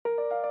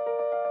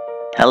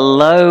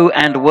Hello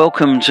and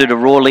welcome to the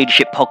Raw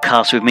Leadership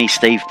Podcast with me,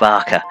 Steve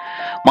Barker.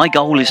 My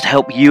goal is to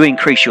help you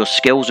increase your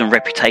skills and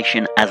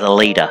reputation as a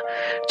leader,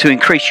 to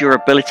increase your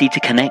ability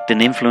to connect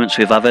and influence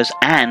with others,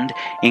 and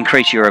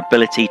increase your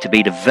ability to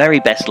be the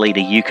very best leader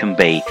you can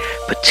be,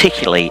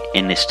 particularly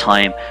in this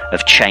time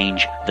of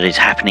change that is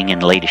happening in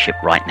leadership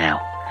right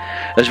now.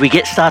 As we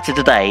get started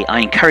today,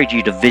 I encourage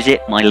you to visit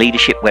my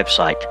leadership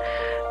website,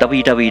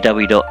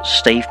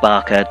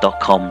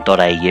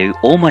 www.stevebarker.com.au,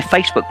 or my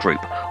Facebook group,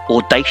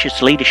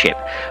 Audacious Leadership,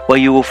 where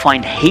you will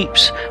find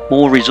heaps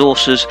more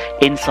resources,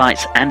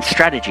 insights and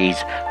strategies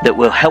that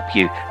will help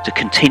you to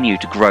continue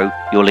to grow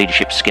your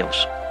leadership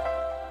skills.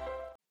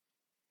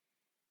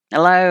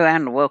 Hello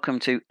and welcome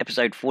to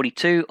episode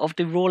 42 of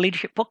the Raw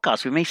Leadership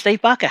Podcast with me,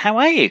 Steve Barker. How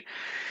are you?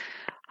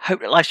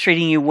 Hope that life's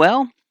treating you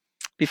well.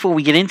 Before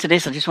we get into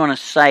this, I just want to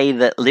say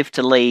that Live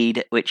to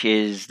Lead, which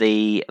is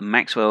the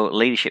Maxwell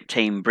Leadership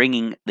team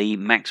bringing the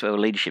Maxwell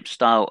Leadership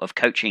style of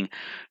coaching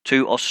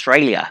to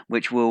Australia,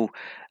 which will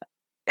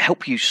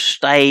help you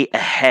stay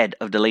ahead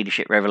of the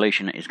leadership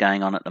revolution that is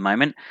going on at the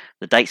moment.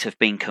 The dates have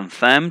been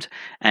confirmed,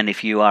 and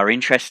if you are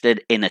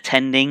interested in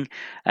attending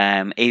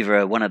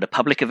either one of the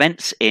public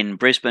events in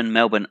Brisbane,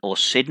 Melbourne or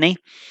Sydney,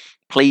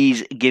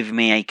 please give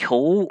me a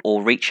call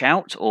or reach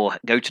out or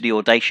go to the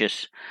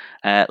Audacious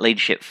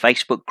Leadership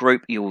Facebook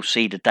group. You will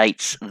see the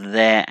dates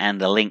there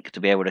and the link to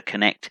be able to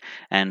connect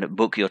and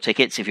book your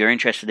tickets. If you're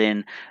interested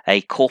in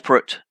a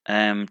corporate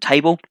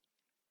table,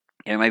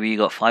 maybe you've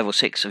got 5 or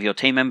 6 of your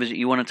team members that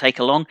you want to take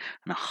along,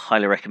 and I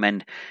highly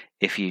recommend,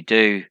 if you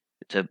do,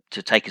 to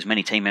take as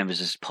many team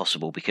members as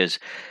possible, because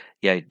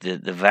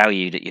the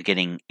value that you're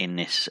getting in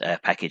this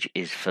package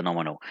is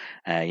phenomenal.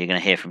 You're going to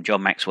hear from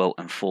John Maxwell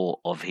and 4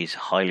 of his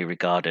highly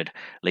regarded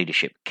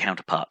leadership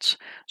counterparts.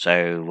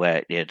 So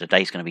the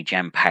day's going to be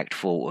jam-packed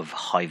full of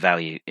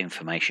high-value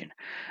information.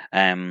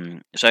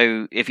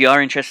 So if you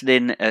are interested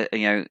in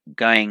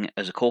going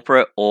as a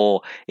corporate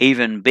or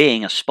even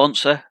being a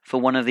sponsor for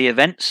one of the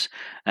events,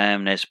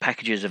 there's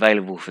packages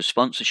available for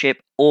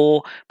sponsorship,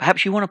 or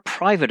perhaps you want a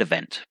private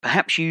event.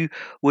 Perhaps you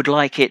would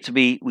like it to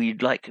be,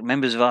 we'd like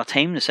members of our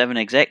team, the 7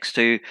 execs,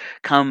 to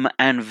come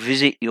and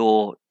visit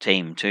your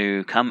team,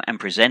 to come and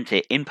present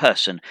it in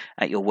person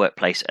at your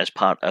workplace as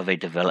part of a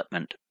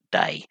development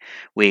day.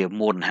 We're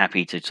more than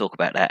happy to talk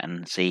about that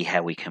and see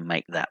how we can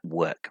make that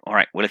work. All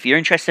right, well, if you're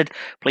interested,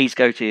 please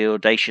go to the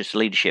Audacious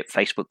Leadership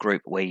Facebook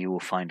group where you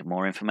will find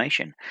more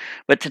information.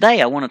 But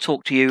today I want to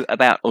talk to you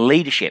about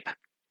leadership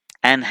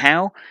and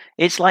how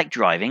it's like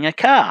driving a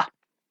car.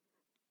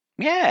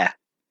 Yeah,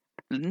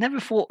 never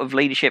thought of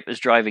leadership as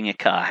driving a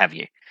car, have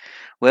you?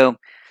 Well,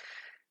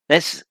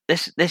 let's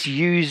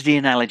use the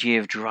analogy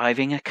of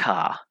driving a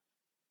car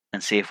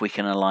and see if we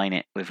can align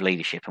it with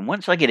leadership. And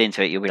once I get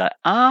into it, you'll be like,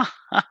 yeah,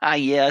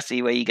 I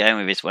see where you're going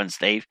with this one,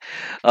 Steve.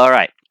 All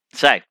right,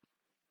 so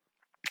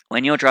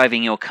when you're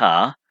driving your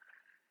car,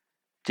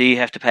 do you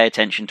have to pay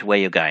attention to where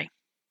you're going?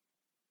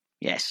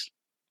 Yes.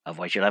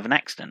 Otherwise you'll have an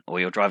accident, or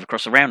you'll drive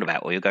across a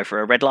roundabout, or you'll go for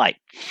a red light.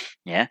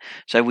 Yeah.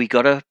 So we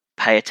got to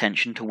pay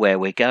attention to where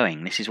we're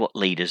going. This is what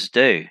leaders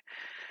do.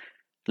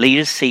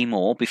 Leaders see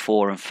more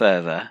before and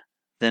further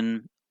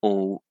than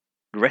all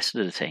the rest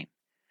of the team.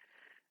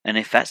 And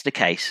if that's the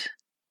case,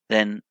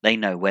 then they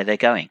know where they're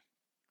going.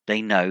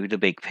 They know the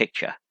big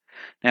picture.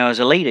 Now, as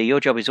a leader,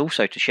 your job is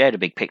also to share the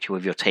big picture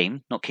with your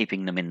team, not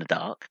keeping them in the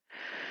dark.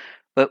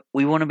 But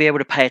we want to be able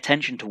to pay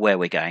attention to where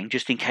we're going,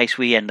 just in case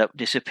we end up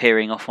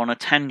disappearing off on a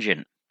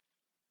tangent,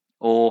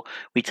 or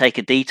we take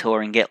a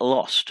detour and get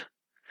lost.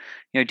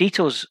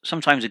 Detours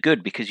sometimes are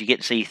good because you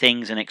get to see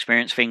things and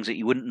experience things that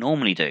you wouldn't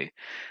normally do.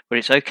 But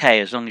it's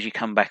okay as long as you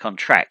come back on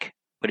track.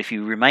 But if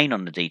you remain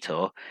on the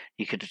detour,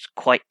 you could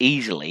quite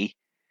easily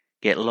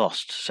get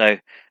lost. So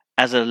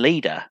as a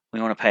leader, we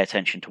want to pay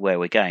attention to where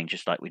we're going,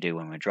 just like we do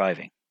when we're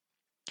driving.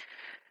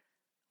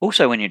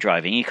 Also, when you're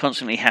driving, you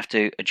constantly have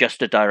to adjust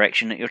the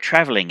direction that you're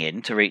traveling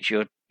in to reach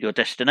your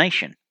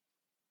destination.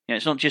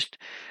 It's not just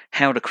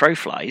how the crow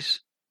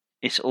flies.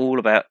 It's all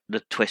about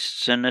the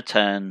twists and the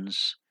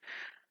turns,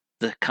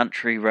 the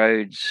country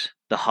roads,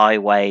 the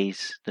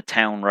highways, the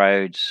town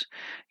roads.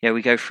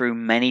 We go through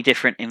many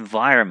different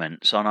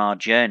environments on our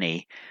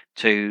journey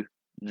to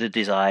the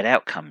desired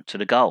outcome, to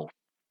the goal.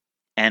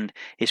 And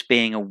it's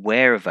being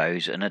aware of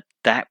those and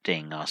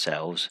adapting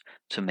ourselves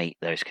to meet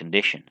those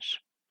conditions.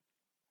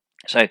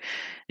 So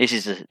this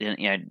is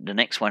the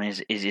next one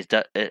is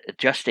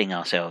adjusting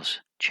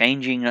ourselves,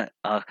 changing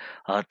our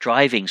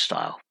driving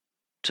style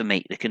to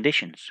meet the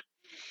conditions.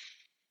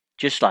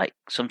 Just like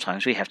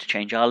sometimes we have to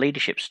change our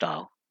leadership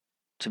style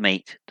to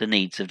meet the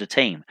needs of the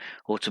team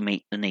or to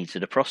meet the needs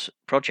of the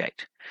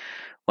project.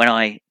 When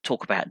I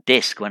talk about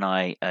DISC, when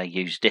I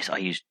use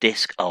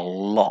DISC a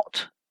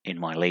lot in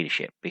my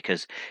leadership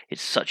because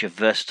it's such a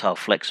versatile,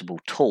 flexible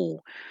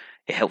tool.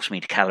 It helps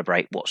me to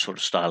calibrate what sort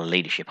of style of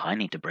leadership I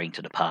need to bring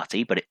to the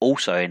party, but it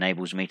also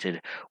enables me to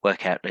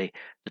work out the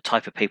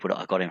type of people that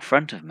I've got in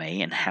front of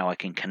me and how I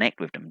can connect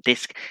with them.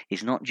 DISC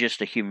is not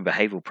just a human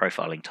behavioral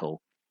profiling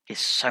tool. It's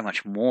so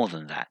much more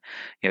than that.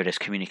 There's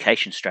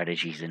communication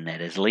strategies in there.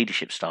 There's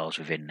leadership styles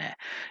within there.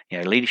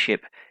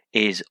 Leadership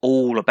is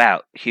all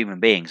about human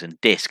beings, and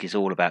DISC is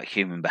all about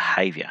human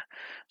behavior.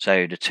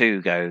 So the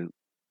two go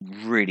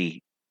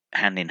really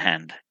hand in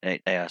hand. They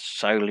are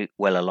so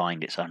well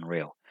aligned, it's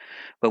unreal.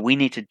 But we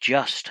need to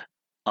adjust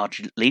our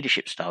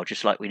leadership style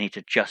just like we need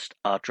to adjust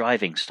our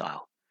driving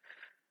style.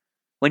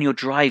 When you're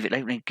driving,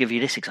 let me give you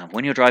this example.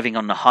 When you're driving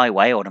on the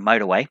highway or the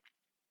motorway,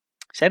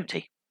 it's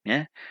empty.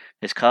 Yeah,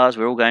 there's cars.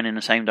 We're all going in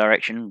the same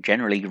direction,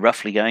 generally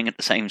roughly going at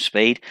the same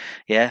speed.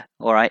 Yeah,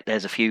 all right.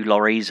 There's a few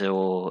lorries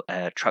or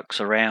trucks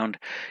around.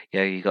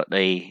 You got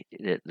the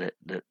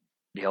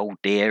old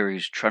deer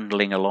who's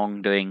trundling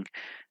along doing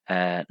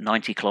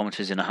 90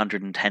 kilometers in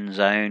 110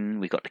 zone.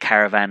 We've got the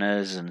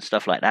caravanners and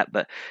stuff like that.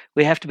 But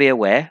we have to be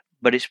aware.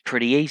 But it's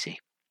pretty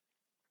easy.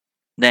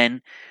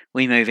 Then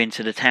we move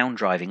into the town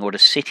driving or the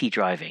city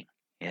driving.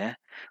 Yeah,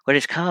 where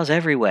there's cars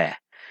everywhere.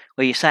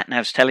 Where your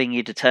sat-nav's telling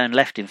you to turn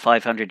left in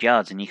 500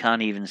 yards and you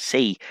can't even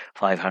see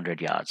 500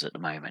 yards at the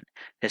moment.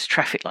 There's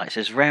traffic lights,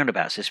 there's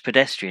roundabouts, there's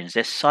pedestrians,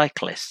 there's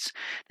cyclists,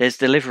 there's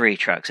delivery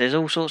trucks, there's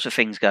all sorts of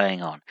things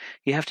going on.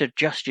 You have to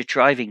adjust your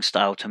driving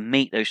style to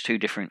meet those two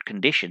different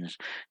conditions,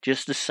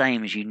 just the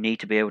same as you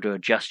need to be able to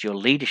adjust your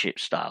leadership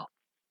style.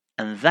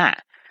 And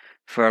that,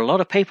 for a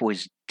lot of people,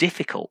 is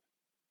difficult.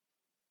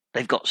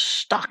 They've got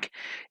stuck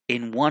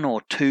in one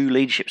or two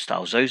leadership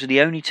styles. Those are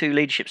the only two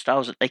leadership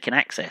styles that they can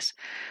access.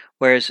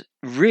 Whereas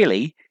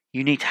really,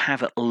 you need to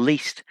have at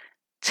least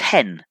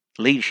 10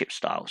 leadership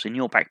styles in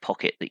your back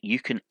pocket that you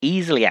can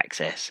easily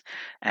access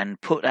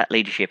and put that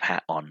leadership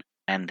hat on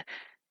and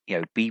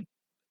be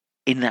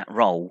in that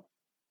role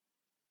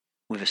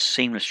with a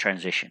seamless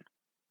transition.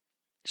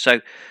 So,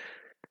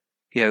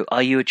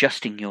 are you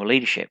adjusting your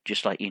leadership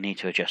just like you need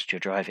to adjust your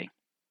driving?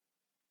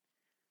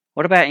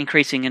 What about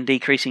increasing and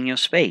decreasing your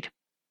speed?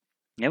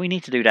 We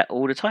need to do that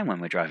all the time when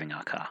we're driving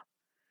our car.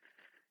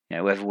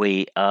 Whether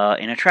we are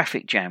in a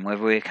traffic jam,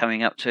 whether we're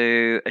coming up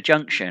to a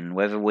junction,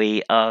 whether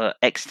we are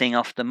exiting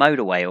off the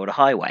motorway or the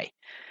highway.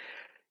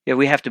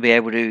 We have to be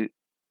able to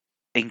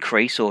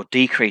increase or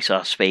decrease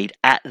our speed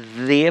at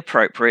the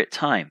appropriate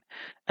time.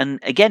 And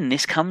again,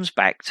 this comes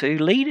back to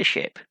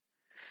leadership.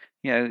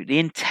 The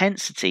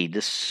intensity,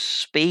 the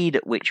speed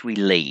at which we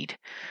lead.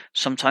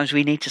 Sometimes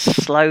we need to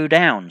slow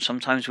down.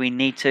 Sometimes we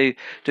need to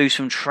do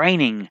some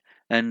training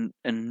and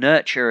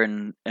nurture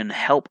and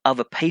help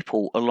other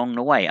people along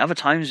the way. Other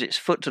times it's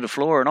foot to the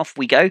floor and off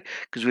we go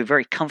because we're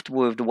very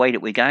comfortable with the way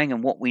that we're going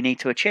and what we need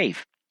to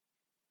achieve.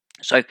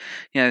 So,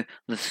 the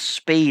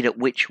speed at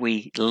which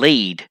we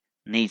lead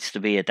needs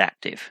to be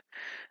adaptive.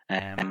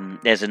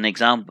 There's an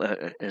example,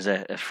 there's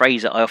a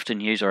phrase that I often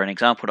use, or an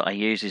example that I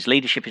use, is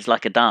leadership is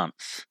like a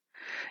dance.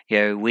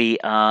 We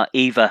are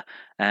either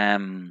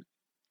 1,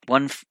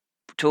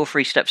 2 or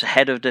 3 steps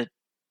ahead of the.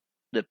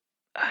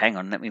 Hang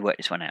on, let me work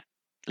this one out.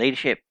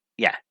 Leadership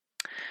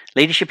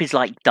is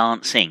like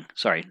dancing.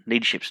 Sorry,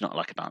 leadership's not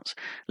like a dance.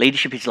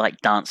 Leadership is like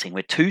dancing.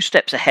 We're 2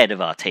 steps ahead of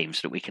our team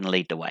so that we can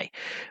lead the way.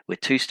 We're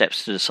 2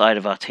 steps to the side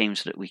of our team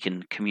so that we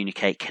can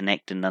communicate,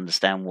 connect, and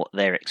understand what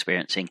they're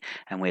experiencing.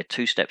 And we're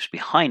 2 steps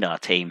behind our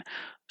team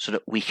so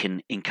that we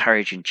can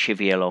encourage and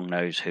chivvy along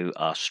those who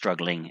are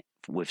struggling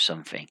with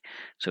something.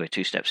 So we're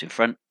 2 steps in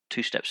front,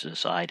 2 steps to the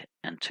side,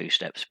 and 2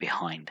 steps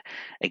behind.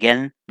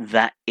 Again,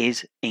 that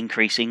is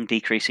increasing,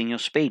 decreasing your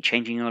speed,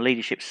 changing your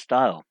leadership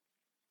style.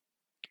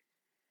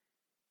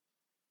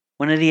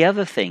 One of the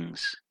other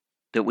things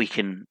that we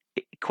can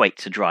equate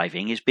to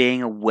driving is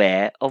being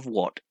aware of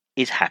what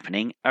is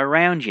happening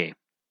around you.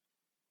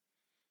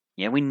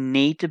 We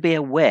need to be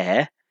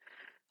aware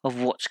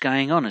of what's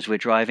going on as we're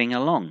driving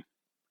along.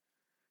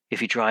 If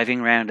you're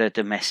driving around a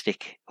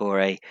domestic or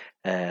a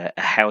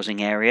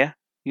housing area,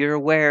 you're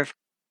aware of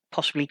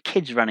possibly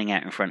kids running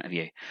out in front of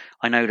you.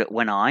 I know that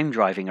when I'm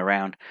driving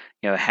around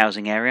a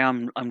housing area,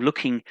 I'm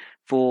looking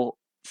for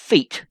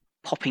feet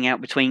popping out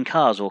between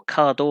cars or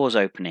car doors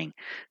opening,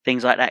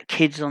 things like that.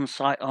 Kids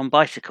on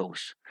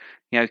bicycles,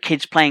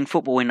 kids playing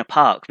football in the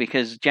park,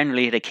 because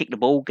generally they kick the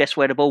ball, guess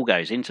where the ball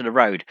goes? Into the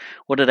road.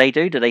 What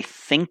do? Do they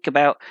think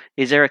about,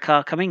 is there a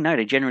car coming? No,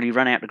 they generally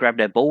run out to grab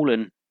their ball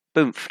and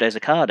boom, there's a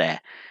car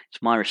there.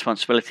 It's my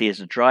responsibility as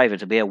a driver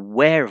to be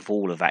aware of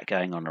all of that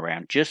going on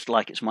around, just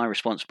like it's my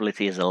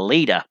responsibility as a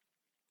leader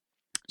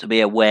to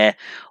be aware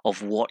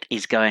of what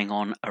is going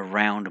on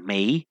around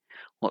me,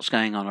 what's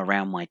going on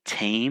around my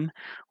team,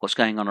 what's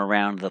going on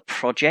around the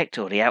project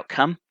or the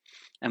outcome,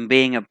 and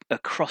being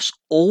across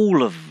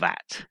all of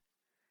that.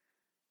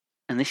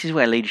 And this is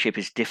where leadership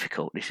is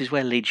difficult. This is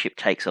where leadership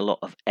takes a lot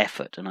of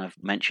effort. And I've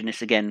mentioned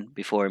this again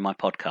before in my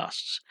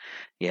podcasts.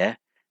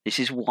 This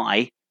is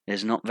why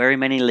there's not very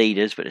many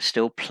leaders, but there's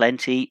still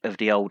plenty of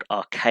the old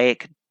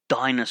archaic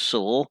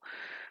dinosaur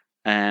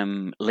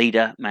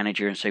leader,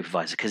 manager, and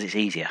supervisor, because it's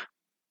easier.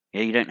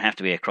 You don't have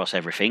to be across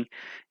everything.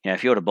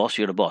 If you're the boss,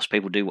 you're the boss.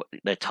 People do what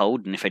they're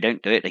told, and if they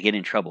don't do it, they get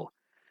in trouble.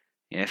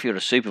 If you're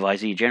the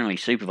supervisor, you're generally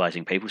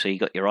supervising people, so you've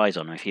got your eyes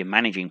on them. If you're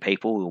managing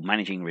people or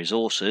managing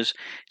resources,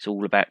 it's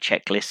all about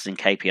checklists and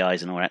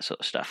KPIs and all that sort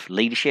of stuff.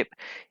 Leadership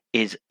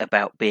is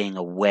about being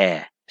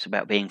aware. It's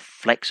about being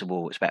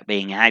flexible. It's about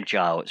being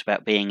agile. It's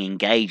about being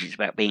engaged. It's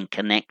about being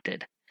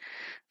connected.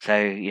 So,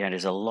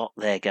 there's a lot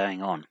there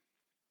going on.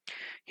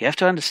 You have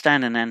to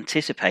understand and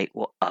anticipate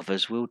what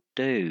others will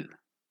do.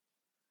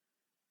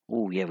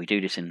 Oh, yeah, we do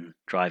this in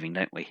driving,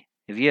 don't we?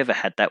 Have you ever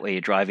had that where you're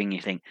driving,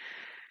 you think,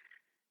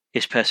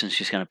 this person's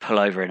just going to pull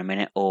over in a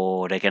minute,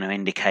 or they're going to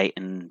indicate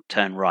and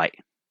turn right?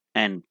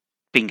 And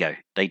bingo,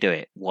 they do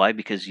it. Why?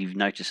 Because you've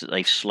noticed that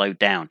they've slowed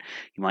down.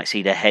 You might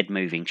see their head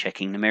moving,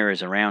 checking the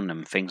mirrors around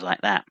them, things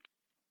like that.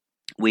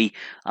 We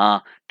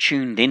are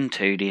tuned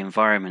into the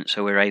environment,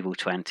 so we're able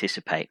to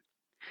anticipate.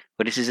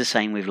 But this is the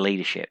same with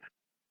leadership.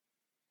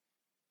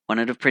 One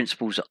of the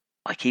principles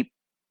I keep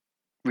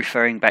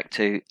referring back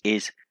to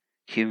is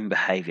human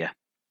behavior.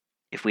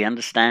 If we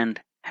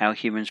understand how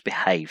humans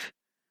behave,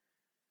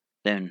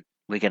 then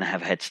we're going to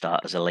have a head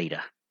start as a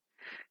leader.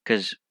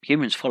 Because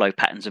humans follow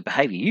patterns of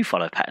behavior. You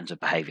follow patterns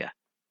of behavior.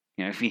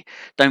 If you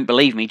don't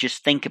believe me,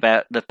 just think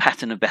about the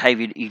pattern of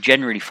behavior that you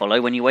generally follow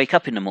when you wake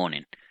up in the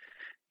morning.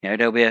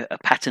 There'll be a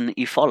pattern that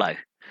you follow.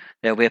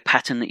 There'll be a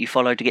pattern that you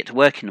follow to get to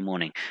work in the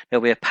morning.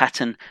 There'll be a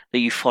pattern that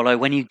you follow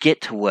when you get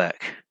to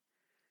work.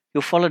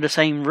 You'll follow the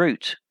same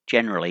route,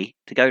 generally,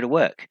 to go to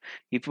work.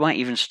 You might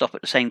even stop at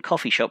the same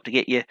coffee shop to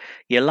get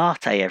your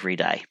latte every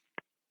day.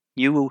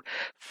 You will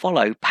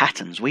follow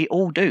patterns. We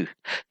all do.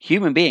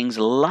 Human beings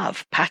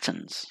love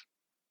patterns.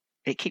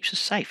 It keeps us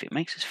safe. It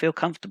makes us feel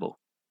comfortable.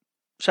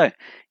 So,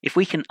 if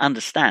we can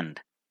understand,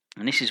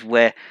 and this is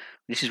what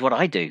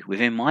I do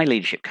within my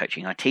leadership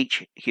coaching. I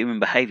teach human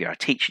behavior. I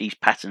teach these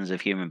patterns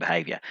of human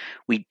behavior.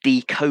 We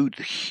decode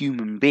the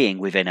human being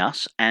within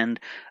us and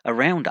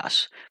around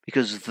us,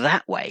 because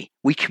that way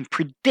we can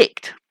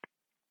predict,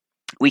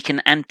 we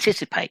can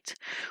anticipate,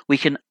 we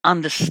can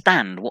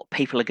understand what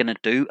people are going to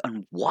do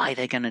and why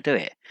they're going to do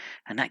it.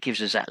 And that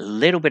gives us that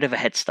little bit of a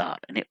head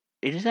start. And it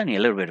is only a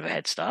little bit of a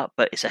head start,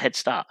 but it's a head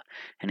start,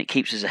 and it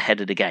keeps us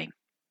ahead of the game.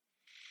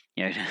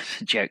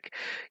 It's a joke.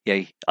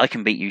 I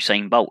can beat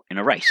Usain Bolt in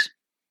a race.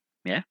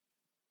 Yeah,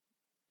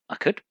 I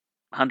could.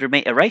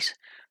 100-meter race,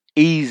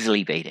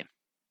 easily beat him.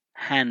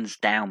 Hands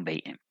down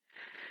beat him.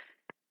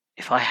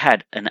 If I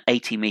had an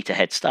 80-meter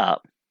head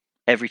start,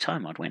 every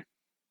time I'd win.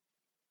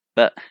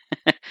 But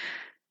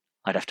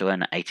I'd have to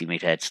earn an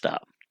 80-meter head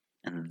start.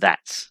 And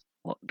that's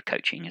what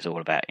coaching is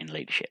all about in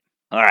leadership.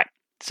 All right,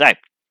 so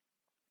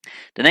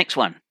the next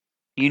one.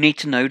 You need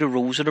to know the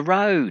rules of the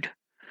road.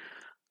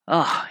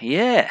 Oh,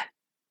 yeah.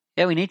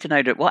 Yeah, we need to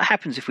know what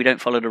happens if we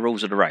don't follow the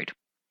rules of the road.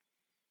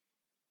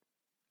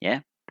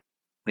 Yeah,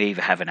 we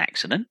either have an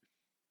accident,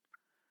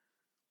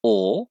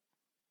 or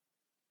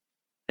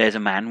there's a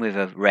man with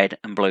a red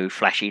and blue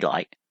flashy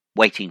light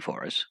waiting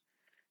for us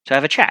to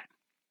have a chat.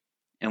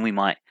 And we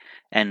might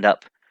end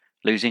up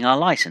losing our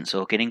license,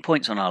 or getting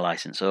points on our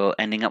license, or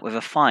ending up with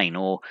a fine,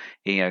 or,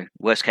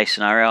 worst case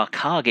scenario, our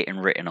car getting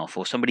written off,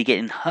 or somebody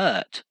getting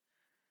hurt.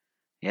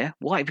 Yeah,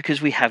 why?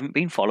 Because we haven't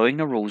been following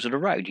the rules of the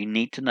road. You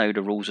need to know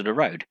the rules of the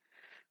road.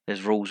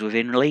 There's rules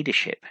within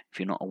leadership. If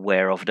you're not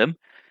aware of them,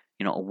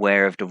 you're not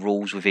aware of the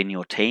rules within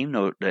your team,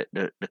 or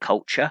the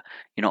culture,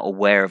 you're not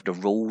aware of the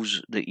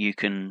rules that you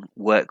can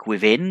work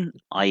within,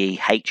 i.e.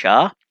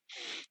 HR,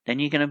 then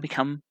you're going to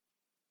become,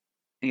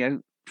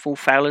 fall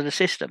foul of the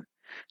system.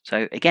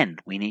 So again,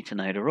 we need to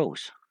know the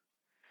rules.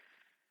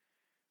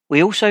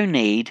 We also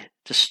need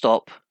to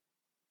stop,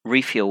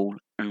 refuel,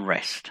 and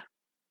rest.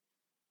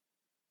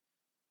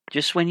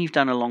 Just when you've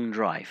done a long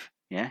drive,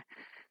 yeah?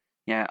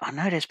 I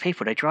know there's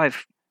people, they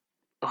drive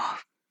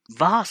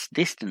vast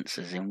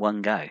distances in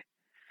one go.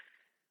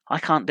 I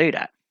can't do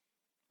that.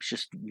 It's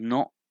just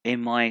not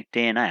in my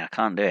DNA. I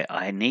can't do it.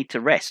 I need to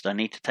rest. I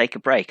need to take a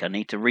break. I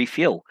need to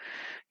refuel.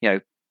 I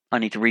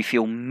need to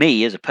refuel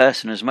me as a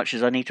person as much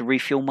as I need to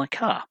refuel my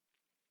car.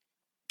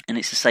 And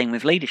it's the same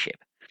with leadership.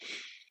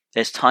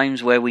 There's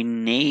times where we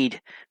need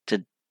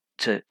to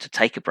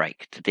take a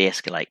break, to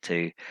de-escalate,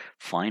 to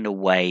find a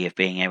way of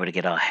being able to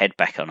get our head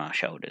back on our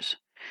shoulders.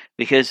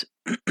 Because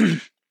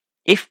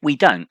if we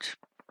don't,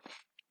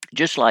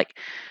 just like,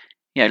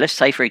 let's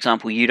say, for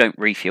example, you don't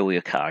refuel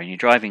your car and you're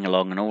driving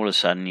along and all of a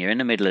sudden you're in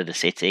the middle of the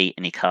city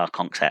and your car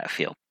conks out of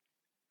fuel.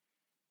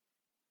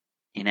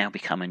 You now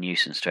become a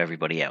nuisance to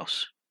everybody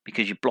else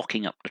because you're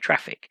blocking up the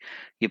traffic.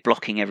 You're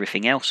blocking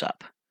everything else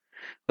up.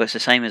 But it's the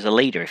same as a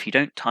leader. If you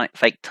don't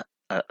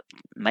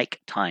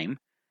make time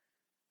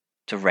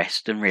to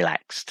rest and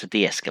relax, to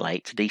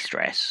de-escalate, to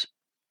de-stress,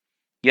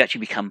 you actually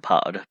become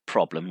part of the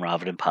problem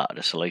rather than part of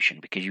the solution,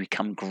 because you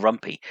become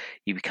grumpy,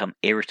 you become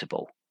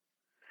irritable,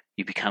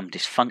 you become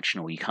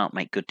dysfunctional, you can't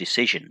make good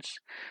decisions.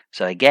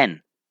 So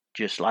again,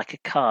 just like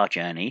a car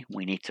journey,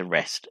 we need to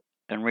rest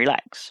and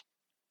relax.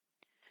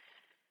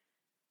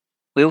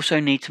 We also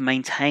need to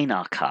maintain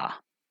our car.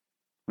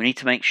 We need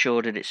to make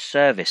sure that it's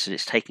serviced, that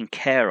it's taken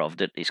care of,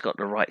 that it's got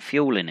the right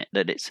fuel in it,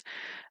 that it's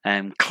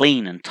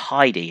clean and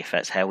tidy, if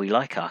that's how we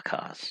like our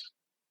cars.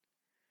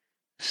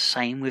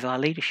 Same with our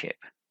leadership.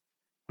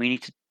 We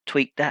need to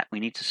tweak that. We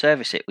need to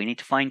service it. We need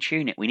to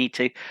fine-tune it. We need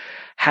to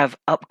have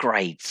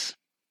upgrades.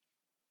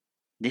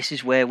 This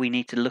is where we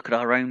need to look at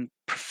our own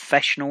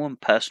professional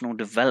and personal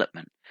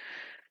development.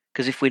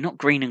 Because if we're not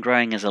green and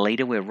growing as a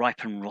leader, we're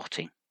ripe and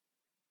rotting.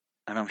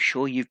 And I'm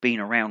sure you've been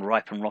around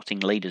ripe and rotting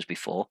leaders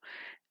before,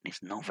 and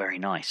it's not very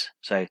nice.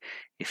 So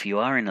if you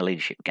are in the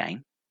leadership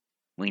game,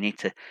 we need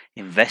to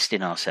invest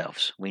in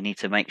ourselves. We need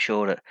to make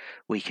sure that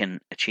we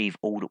can achieve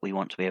all that we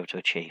want to be able to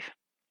achieve.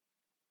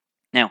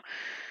 Now,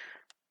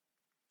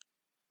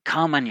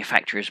 car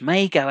manufacturers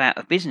may go out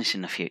of business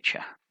in the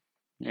future.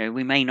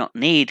 We may not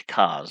need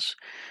cars.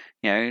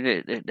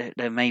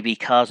 There may be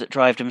cars that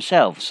drive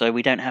themselves, so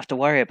we don't have to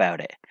worry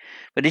about it.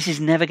 But this is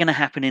never going to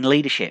happen in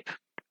leadership.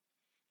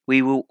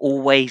 We will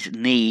always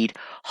need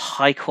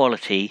high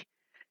quality,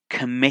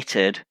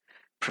 committed,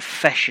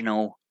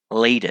 professional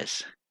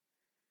leaders.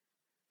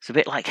 It's a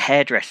bit like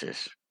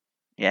hairdressers.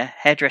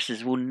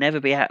 Hairdressers will never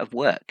be out of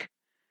work.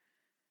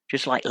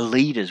 Just like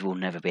leaders will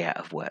never be out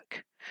of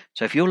work.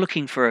 So if you're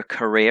looking for a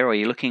career, or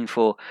you're looking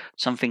for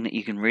something that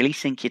you can really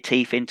sink your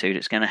teeth into,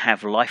 that's going to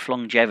have life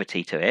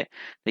longevity to it,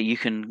 that you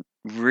can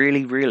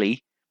really,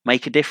 really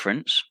make a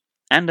difference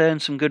and earn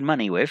some good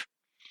money with,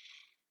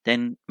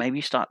 then maybe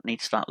you need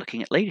to start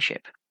looking at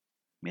leadership.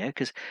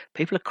 Because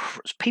people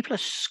are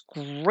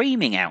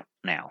screaming out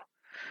now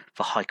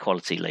for high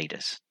quality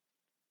leaders,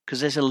 because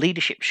there's a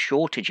leadership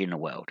shortage in the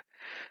world.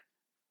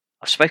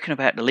 I've spoken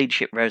about the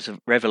leadership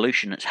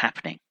revolution that's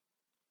happening.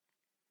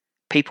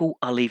 People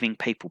are leaving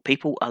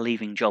people are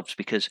leaving jobs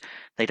because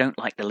they don't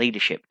like the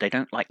leadership. They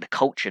don't like the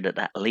culture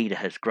that leader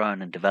has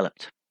grown and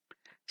developed.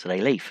 So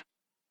they leave.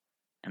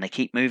 And they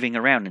keep moving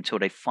around until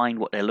they find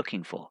what they're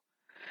looking for.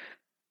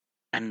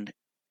 And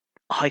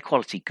high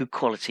quality, good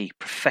quality,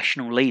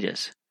 professional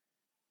leaders,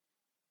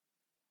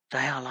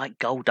 they are like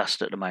gold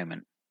dust at the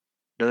moment.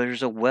 There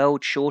is a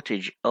world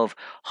shortage of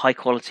high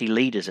quality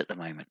leaders at the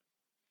moment.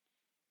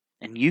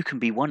 And you can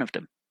be one of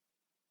them.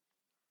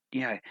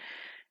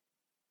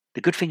 The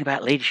good thing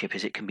about leadership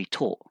is it can be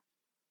taught.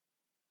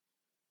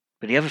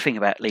 But the other thing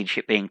about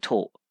leadership being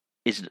taught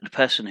is that the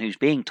person who's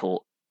being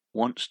taught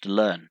wants to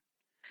learn.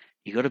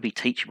 You've got to be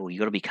teachable. You've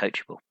got to be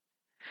coachable.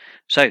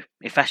 So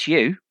if that's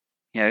you,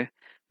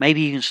 maybe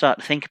you can start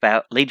to think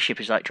about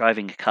leadership is like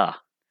driving a car.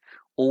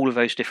 All of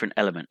those different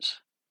elements.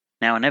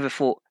 Now, I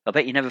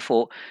bet you never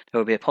thought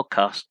there would be a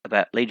podcast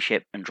about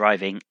leadership and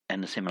driving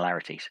and the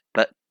similarities.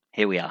 But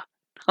here we are.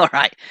 All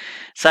right.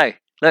 So,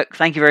 look,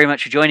 thank you very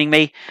much for joining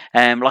me.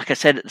 Like I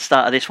said at the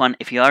start of this one,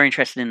 if you are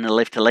interested in the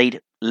Live to Lead,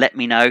 let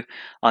me know.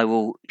 I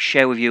will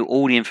share with you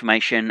all the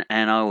information,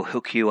 and I will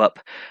hook you up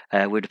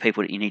with the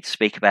people that you need to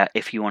speak about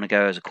if you want to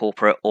go as a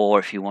corporate, or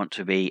if you want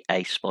to be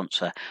a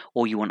sponsor,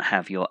 or you want to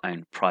have your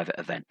own private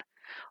event.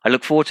 I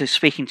look forward to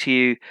speaking to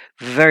you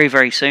very,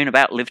 very soon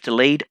about Live to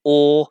Lead,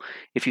 or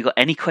if you've got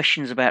any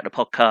questions about the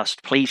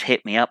podcast, please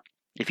hit me up.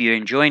 If you're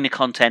enjoying the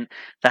content,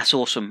 that's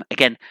awesome.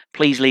 Again,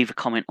 please leave a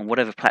comment on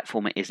whatever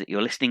platform it is that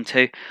you're listening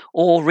to,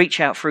 or reach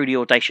out through the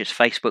Audacious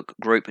Facebook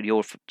group, the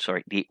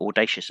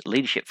Audacious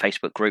Leadership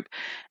Facebook group,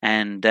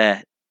 and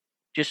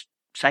just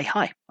say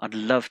hi. I'd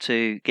love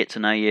to get to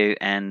know you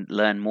and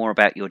learn more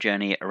about your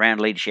journey around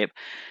leadership,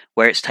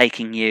 where it's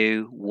taking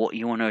you, what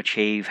you want to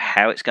achieve,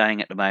 how it's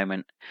going at the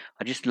moment.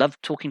 I just love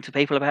talking to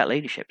people about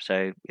leadership,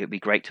 so it'd be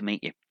great to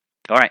meet you.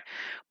 All right,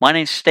 my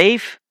name's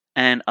Steve,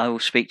 and I will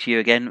speak to you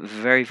again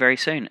very, very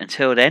soon.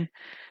 Until then,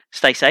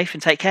 stay safe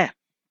and take care.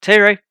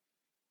 Toodaloo.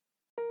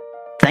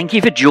 Thank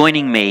you for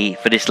joining me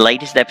for this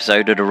latest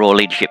episode of the Raw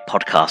Leadership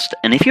Podcast.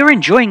 And if you're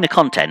enjoying the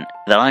content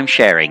that I'm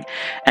sharing,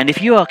 and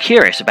if you are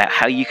curious about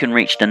how you can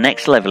reach the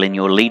next level in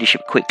your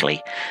leadership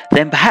quickly,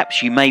 then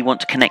perhaps you may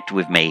want to connect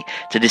with me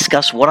to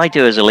discuss what I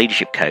do as a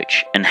leadership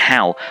coach and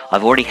how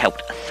I've already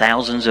helped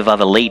thousands of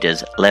other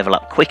leaders level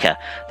up quicker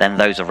than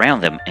those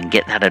around them and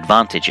get that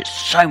advantage that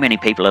so many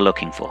people are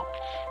looking for.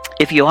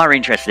 If you are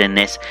interested in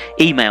this,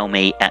 email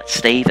me at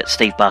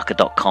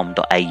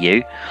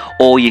steve@stevebarker.com.au,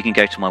 or you can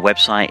go to my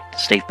website,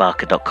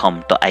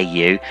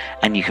 stevebarker.com.au,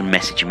 and you can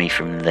message me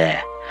from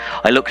there.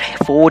 I look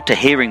forward to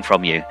hearing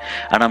from you,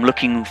 and I'm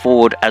looking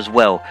forward as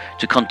well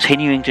to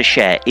continuing to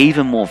share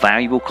even more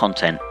valuable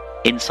content,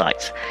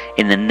 insights,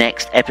 in the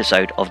next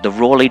episode of the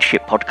Raw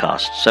Leadership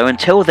Podcast. So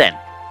until then,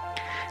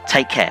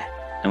 take care,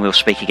 and we'll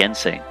speak again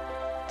soon.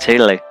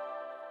 Toodaloo.